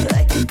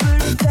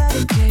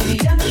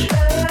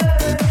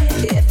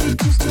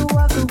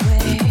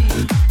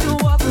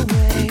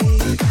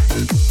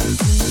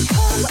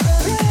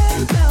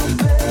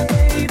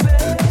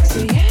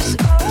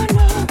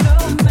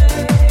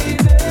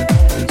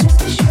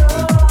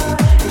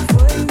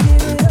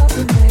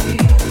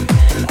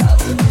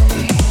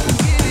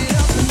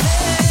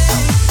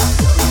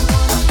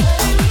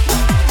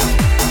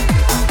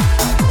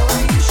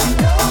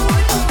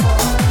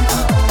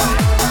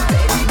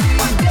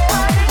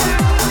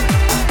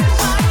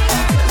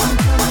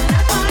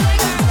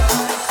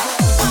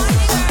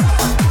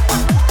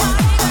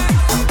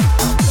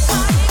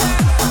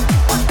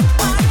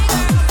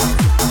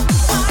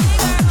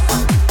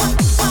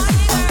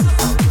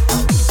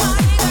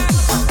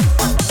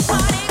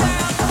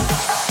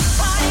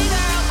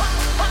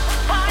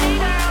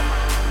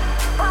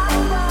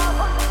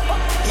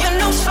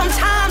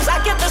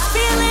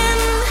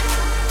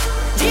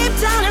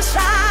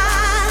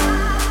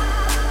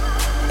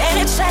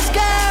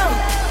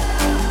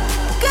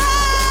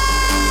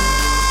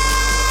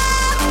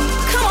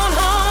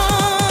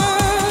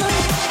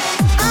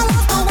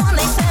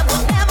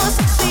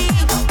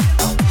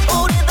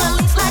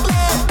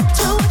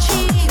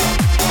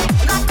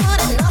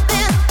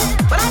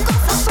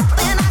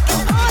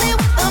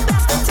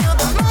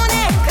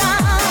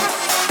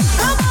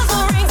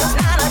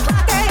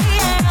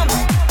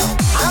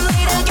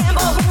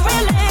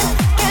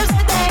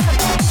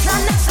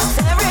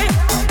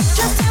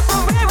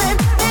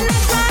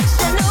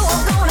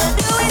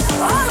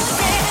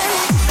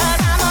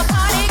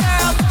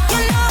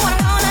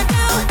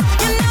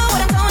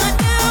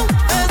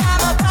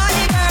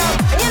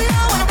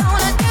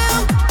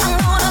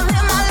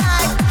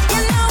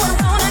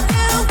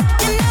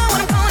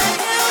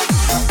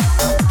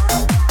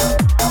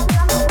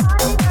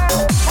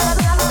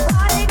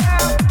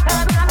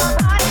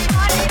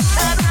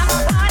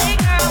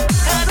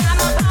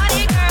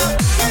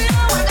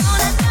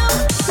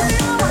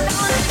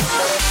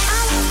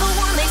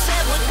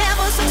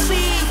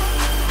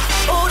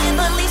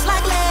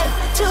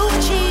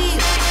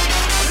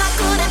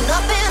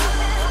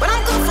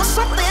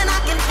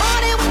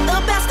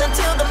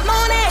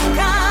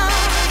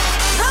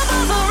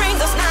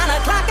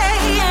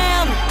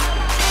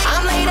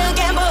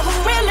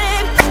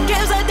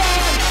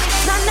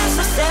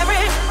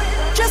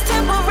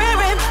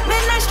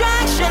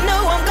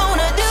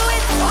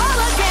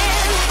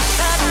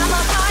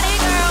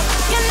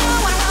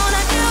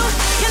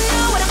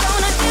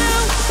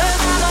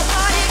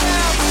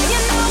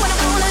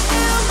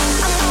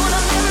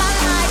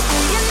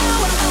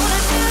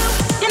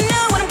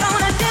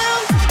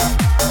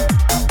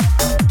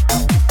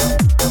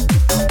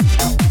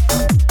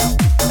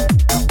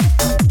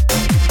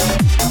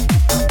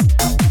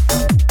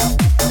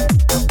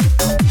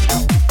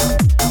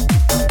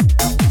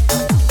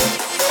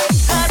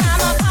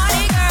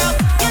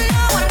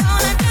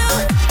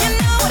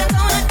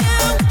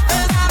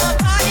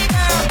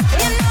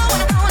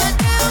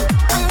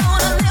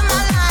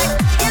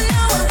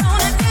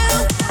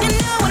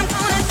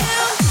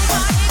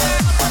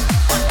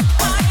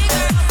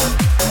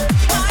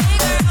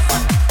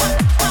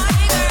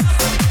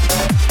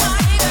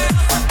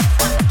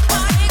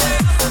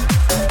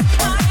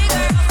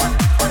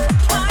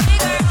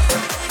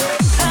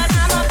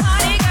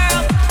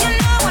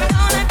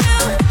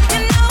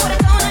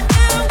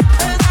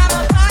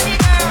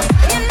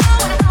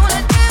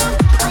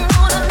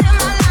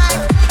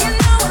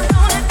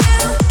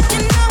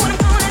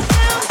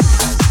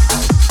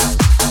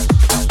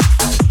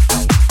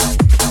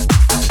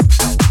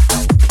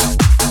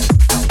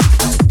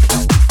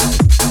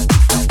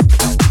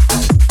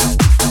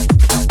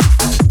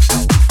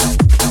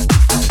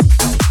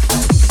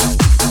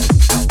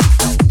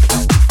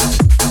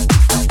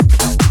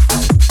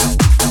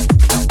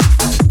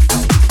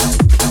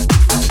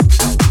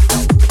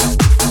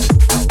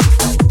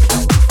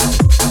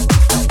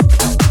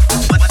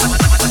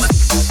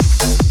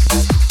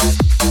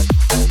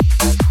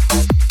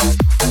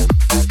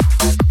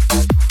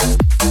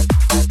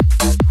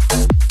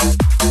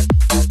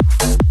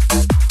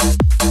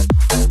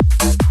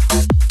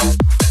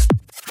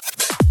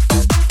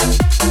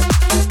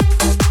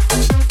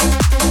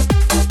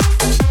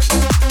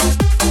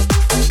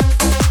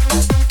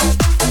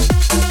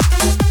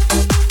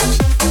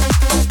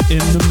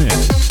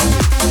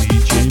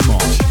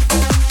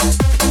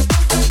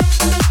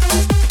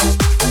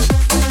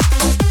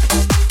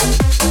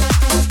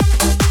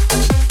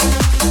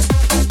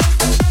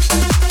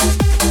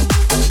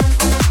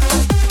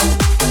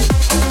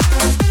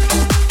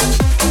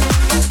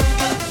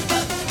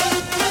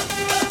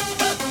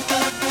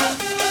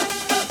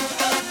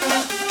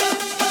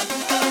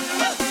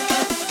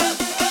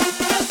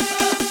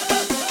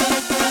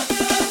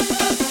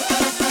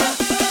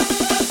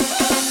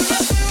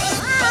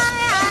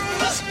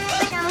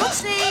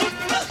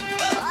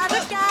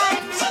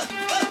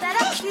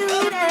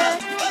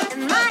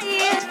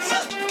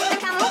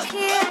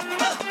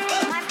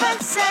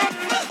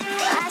 say.